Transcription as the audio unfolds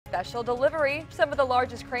Special delivery. Some of the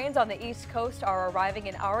largest cranes on the East Coast are arriving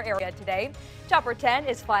in our area today. Chopper 10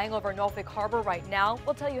 is flying over Norfolk Harbor right now.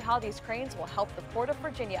 We'll tell you how these cranes will help the Port of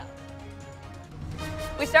Virginia.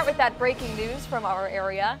 We start with that breaking news from our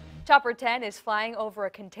area. Chopper 10 is flying over a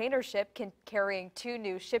container ship carrying 2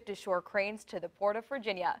 new ship-to-shore cranes to the Port of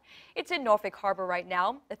Virginia. It's in Norfolk Harbor right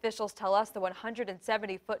now. Officials tell us the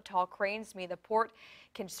 170-foot tall cranes mean the port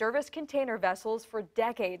can service container vessels for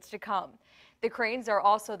decades to come. The cranes are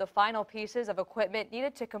also the final pieces of equipment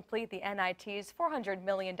needed to complete the NIT's $400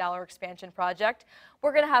 million expansion project.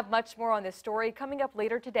 We're going to have much more on this story coming up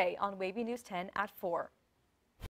later today on WAVY News 10 at 4.